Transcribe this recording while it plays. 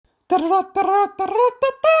Bang!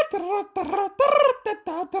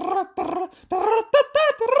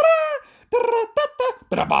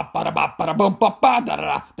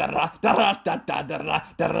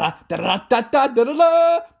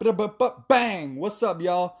 What's up,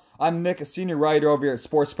 y'all? I'm Nick, a senior writer over here at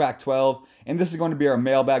Sports Pack 12, and this is going to be our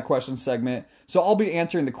mailbag question segment. So I'll be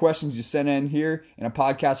answering the questions you sent in here in a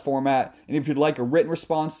podcast format, and if you'd like a written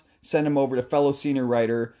response, send them over to fellow senior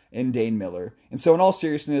writer and Dane Miller. And so in all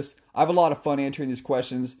seriousness, I have a lot of fun answering these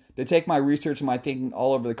questions. They take my research and my thinking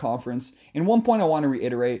all over the conference. And one point I want to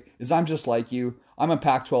reiterate is I'm just like you. I'm a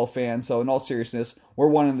Pac-12 fan, so in all seriousness, we're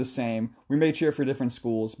one and the same. We may cheer for different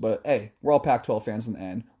schools, but hey, we're all Pac-12 fans in the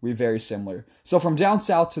end. We're very similar. So from down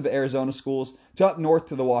south to the Arizona schools, to up north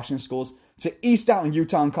to the Washington schools, to east out in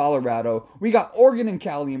Utah and Colorado, we got Oregon and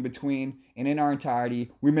Cali in between, and in our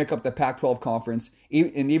entirety, we make up the Pac-12 conference.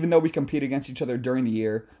 And even though we compete against each other during the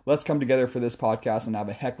year, let's come together for this podcast and have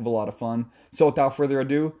a heck of a lot of fun. So without further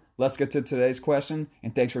ado, let's get to today's question,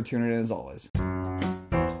 and thanks for tuning in as always.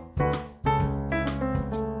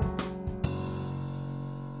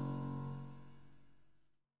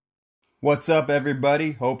 What's up,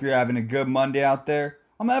 everybody? Hope you're having a good Monday out there.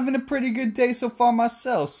 I'm having a pretty good day so far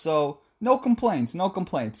myself, so no complaints.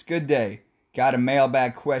 Good day. Got a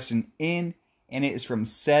mailbag question in, and it is from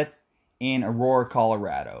Seth in Aurora,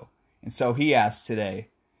 Colorado. And so he asked today,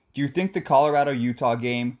 do you think the Colorado-Utah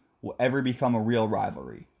game will ever become a real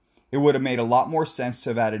rivalry? It would have made a lot more sense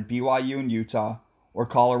to have added BYU and Utah or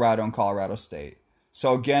Colorado and Colorado State.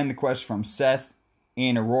 So again, the question from Seth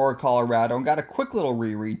in Aurora, Colorado, and got a quick little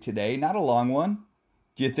reread today, not a long one.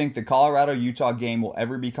 Do you think the Colorado-Utah game will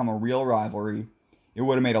ever become a real rivalry? It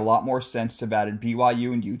would have made a lot more sense to have added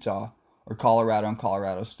BYU and Utah or Colorado and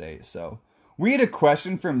Colorado State. So we had a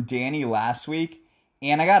question from Danny last week,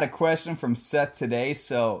 and I got a question from Seth today,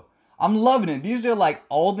 so I'm loving it. These are like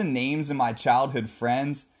all the names of my childhood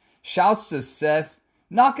friends. Shouts to Seth.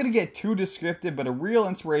 Not going to get too descriptive, but a real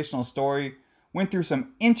inspirational story. Went through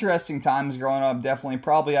some interesting times growing up, definitely.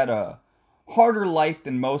 Probably had a harder life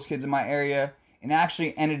than most kids in my area, and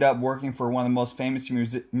actually ended up working for one of the most famous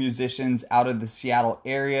musicians out of the Seattle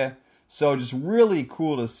area. So just really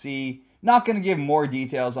cool to see. Not going to give more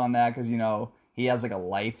details on that because, you know, he has like a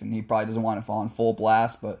life and he probably doesn't want to fall on full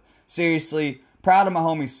blast. But seriously, proud of my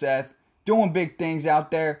homie Seth. Doing big things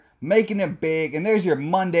out there, making it big. And there's your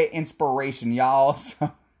Monday inspiration, y'all.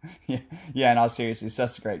 So, yeah, no, seriously,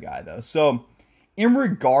 Seth's a great guy, though. So, in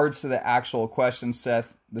regards to the actual question,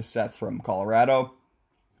 Seth from Colorado,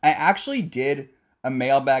 I actually did a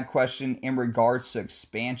mailbag question in regards to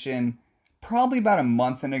expansion probably about a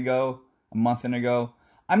month ago.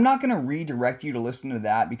 I'm not going to redirect you to listen to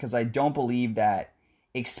that because I don't believe that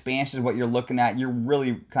expansion is what you're looking at. You're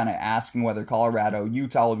really kind of asking whether Colorado,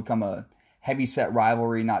 Utah will become a heavy-set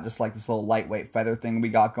rivalry, not just like this little lightweight feather thing we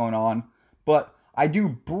got going on. But I do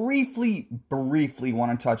briefly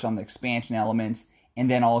want to touch on the expansion elements, and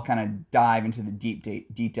then I'll kind of dive into the deep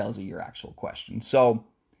details of your actual question. So,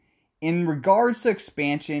 in regards to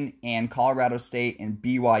expansion and Colorado State and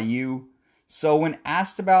BYU, so when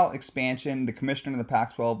asked about expansion, the commissioner of the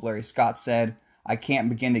Pac-12, Larry Scott, said, "I can't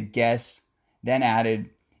begin to guess," then added,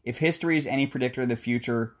 "If history is any predictor of the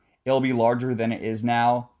future, it'll be larger than it is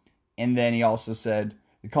now." And then he also said,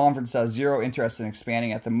 "The conference has zero interest in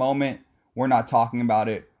expanding at the moment. We're not talking about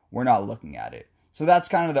it. We're not looking at it." So that's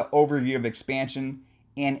kind of the overview of expansion.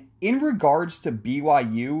 And in regards to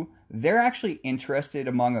BYU, they're actually interested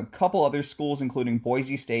among a couple other schools, including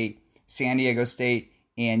Boise State, San Diego State,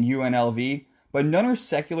 and UNLV. But none are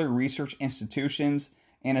secular research institutions.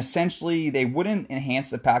 And essentially, they wouldn't enhance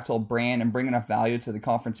the Pac-12 brand and bring enough value to the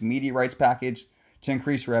conference media rights package to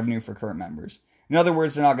increase revenue for current members. In other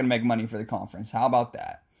words, they're not going to make money for the conference. How about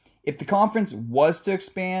that? If the conference was to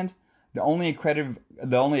expand, the only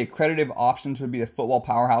accredited options would be the football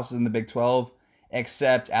powerhouses in the Big 12,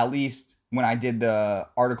 except at least when I did the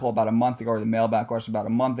article about a month ago, or the mailback question about a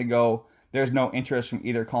month ago, there's no interest from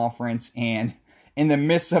either conference. And in the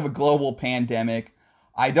midst of a global pandemic,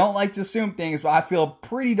 I don't like to assume things, but I feel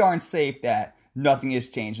pretty darn safe that nothing has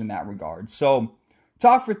changed in that regard. So,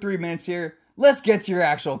 talk for 3 minutes here. Let's get to your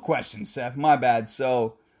actual question, Seth. My bad.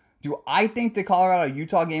 So, do I think the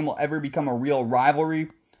Colorado-Utah game will ever become a real rivalry?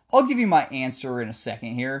 I'll give you my answer in a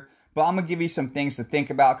second here, but I'm going to give you some things to think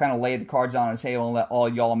about, kind of lay the cards on the table and let all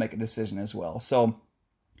y'all make a decision as well. So,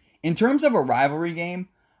 in terms of a rivalry game,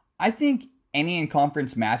 I think any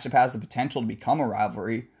in-conference matchup has the potential to become a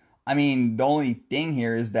rivalry. I mean, the only thing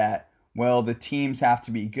here is that, well, the teams have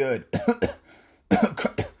to be good.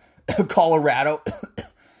 Colorado.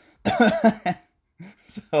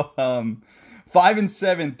 So,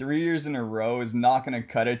 5-7, 3 years in a row is not going to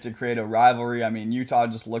cut it to create a rivalry. I mean, Utah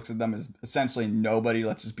just looks at them as essentially nobody.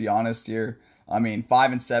 Let's just be honest here. I mean,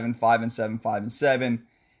 5-7, 5-7, 5-7,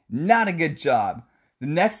 not a good job. The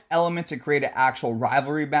next element to create an actual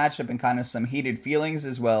rivalry matchup and kind of some heated feelings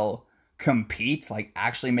is, well, compete, like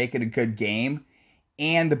actually make it a good game.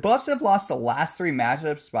 And the Buffs have lost the last 3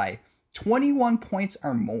 matchups by 21 points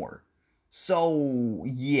or more. So,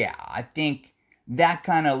 yeah, I think that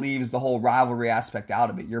kind of leaves the whole rivalry aspect out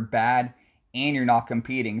of it. You're bad and you're not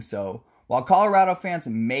competing. So, while Colorado fans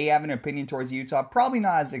may have an opinion towards Utah, probably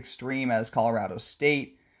not as extreme as Colorado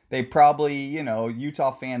State, they probably,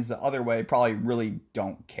 Utah fans the other way probably really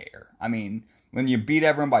don't care. I mean, when you beat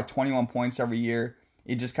everyone by 21 points every year,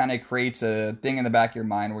 it just kind of creates a thing in the back of your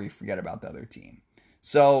mind where you forget about the other team.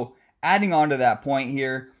 So, adding on to that point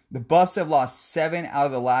here, the Buffs have lost 7 out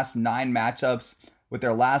of the last 9 matchups, with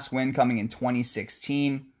their last win coming in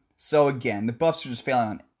 2016. So again, the Buffs are just failing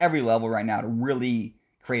on every level right now to really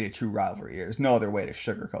create a true rivalry. There's no other way to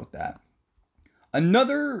sugarcoat that.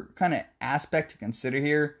 Another kind of aspect to consider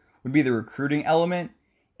here would be the recruiting element,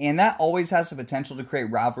 and that always has the potential to create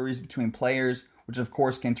rivalries between players, which of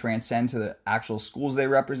course can transcend to the actual schools they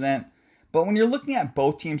represent. But when you're looking at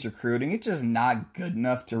both teams recruiting, it's just not good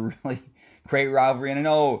enough to really create rivalry. And I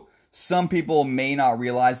know some people may not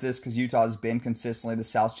realize this because Utah has been consistently the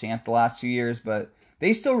South champ the last 2 years, but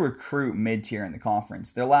they still recruit mid-tier in the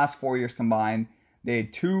conference. Their last 4 years combined, they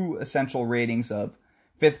had 2 essential ratings of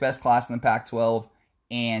 5th best class in the Pac-12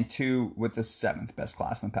 and 2 with the 7th best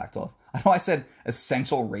class in the Pac-12. I know I said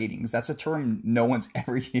essential ratings. That's a term no one's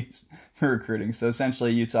ever used for recruiting. So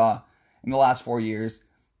essentially Utah, in the last 4 years,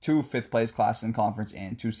 2 5th place classes in conference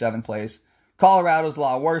and 2 7th place. Colorado's a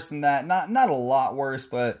lot worse than that. Not a lot worse,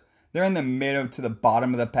 but they're in the mid to the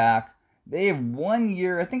bottom of the pack. They have 1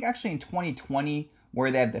 year, I think actually in 2020, where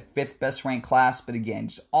they have the 5th best ranked class. But again,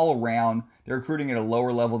 just all around, they're recruiting at a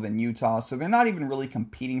lower level than Utah. So they're not even really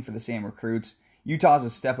competing for the same recruits. Utah's a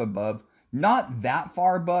step above. Not that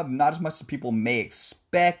far above, not as much as people may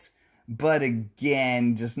expect. But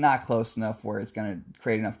again, just not close enough where it's going to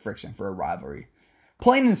create enough friction for a rivalry.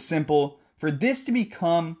 Plain and simple, for this to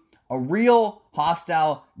become a real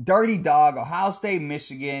hostile, dirty dog, Ohio State,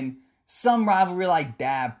 Michigan, some rivalry like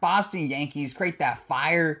that, Boston Yankees, create that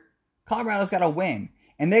fire, Colorado's got to win.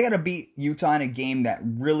 And they got to beat Utah in a game that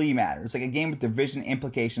really matters, like a game with division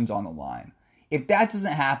implications on the line. If that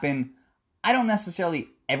doesn't happen, I don't necessarily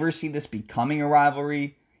ever see this becoming a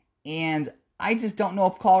rivalry, and I just don't know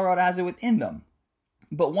if Colorado has it within them.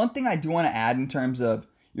 But one thing I do want to add in terms of,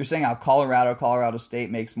 you're saying how Colorado State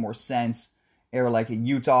makes more sense, or like a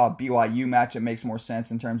Utah BYU matchup makes more sense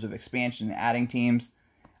in terms of expansion and adding teams.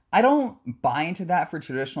 I don't buy into that for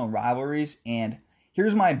traditional rivalries, and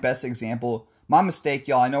here's my best example. My mistake,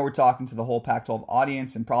 y'all. I know we're talking to the whole Pac-12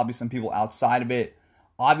 audience and probably some people outside of it.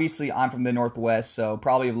 Obviously, I'm from the Northwest, so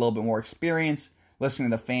probably have a little bit more experience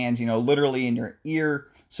listening to the fans, literally in your ear.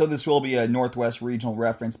 So this will be a Northwest regional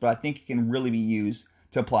reference, but I think it can really be used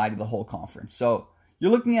to apply to the whole conference. So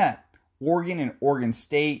you're looking at Oregon and Oregon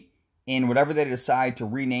State in whatever they decide to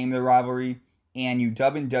rename their rivalry, and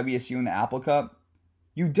UW and WSU in the Apple Cup.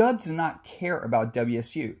 UW does not care about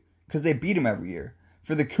WSU because they beat them every year.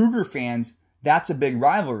 For the Cougar fans, that's a big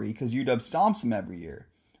rivalry because UW stomps them every year.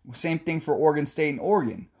 Same thing for Oregon State and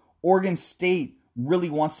Oregon. Oregon State really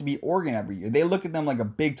wants to beat Oregon every year. They look at them like a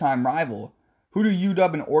big-time rival. Who do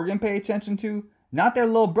UW and Oregon pay attention to? Not their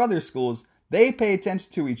little brother schools. They pay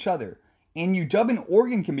attention to each other. And UW and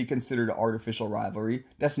Oregon can be considered an artificial rivalry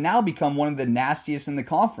that's now become one of the nastiest in the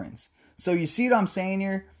conference. So you see what I'm saying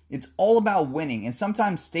here? It's all about winning, and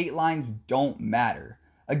sometimes state lines don't matter.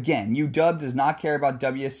 Again, UW does not care about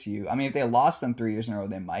WSU. I mean, if they lost them 3 years in a row,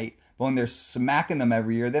 they might. But when they're smacking them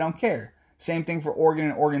every year, they don't care. Same thing for Oregon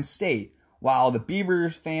and Oregon State. While the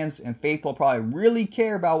Beavers fans and faithful probably really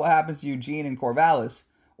care about what happens to Eugene and Corvallis,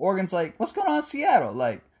 Oregon's like, what's going on in Seattle?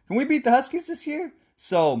 Like, can we beat the Huskies this year?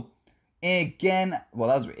 So,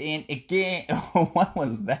 what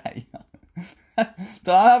was that?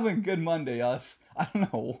 So I'm having a good Monday, us. I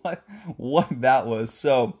don't know what that was.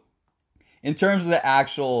 So, in terms of the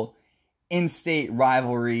actual in-state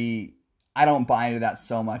rivalry, I don't buy into that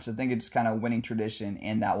so much. I think it's just kind of winning tradition,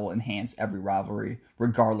 and that will enhance every rivalry,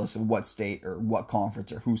 regardless of what state or what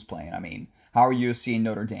conference or who's playing. I mean, how are USC and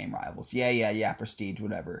Notre Dame rivals? Yeah, prestige,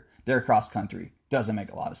 whatever. They're cross country. Doesn't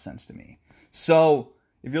make a lot of sense to me. So,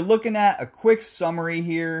 if you're looking at a quick summary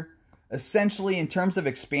here, essentially in terms of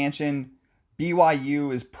expansion,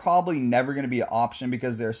 BYU is probably never going to be an option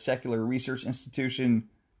because they're a secular research institution.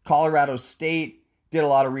 Colorado State did a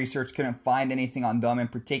lot of research, couldn't find anything on them in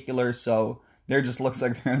particular, so There just looks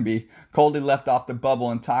like they're going to be coldly left off the bubble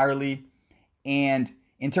entirely. And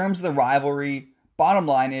in terms of the rivalry, bottom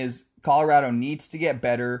line is Colorado needs to get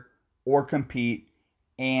better or compete,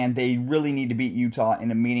 and they really need to beat Utah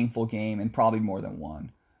in a meaningful game and probably more than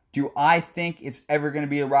one. Do I think it's ever going to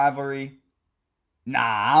be a rivalry? Nah,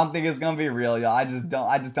 I don't think it's going to be real, y'all. I just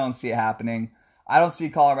don't see it happening. I don't see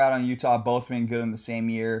Colorado and Utah both being good in the same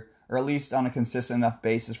year, or at least on a consistent enough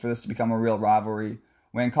basis for this to become a real rivalry.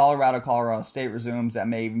 When Colorado State resumes, that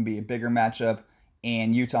may even be a bigger matchup,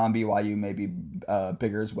 and Utah and BYU may be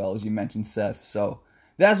bigger as well, as you mentioned, Seth. So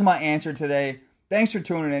that's my answer today. Thanks for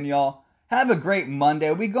tuning in, y'all. Have a great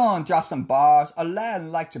Monday. We gonna drop some bars.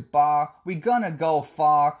 Aladdin like Jabbar. We gonna go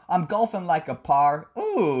far. I'm golfing like a par.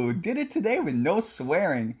 Ooh, did it today with no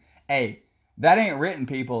swearing. Hey, that ain't written,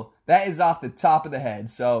 people. That is off the top of the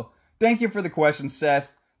head. So thank you for the question,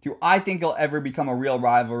 Seth. Do I think it'll ever become a real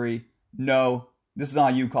rivalry? No. This is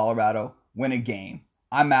on you, Colorado. Win a game.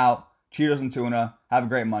 I'm out. Cheetos and tuna. Have a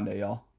great Monday, y'all.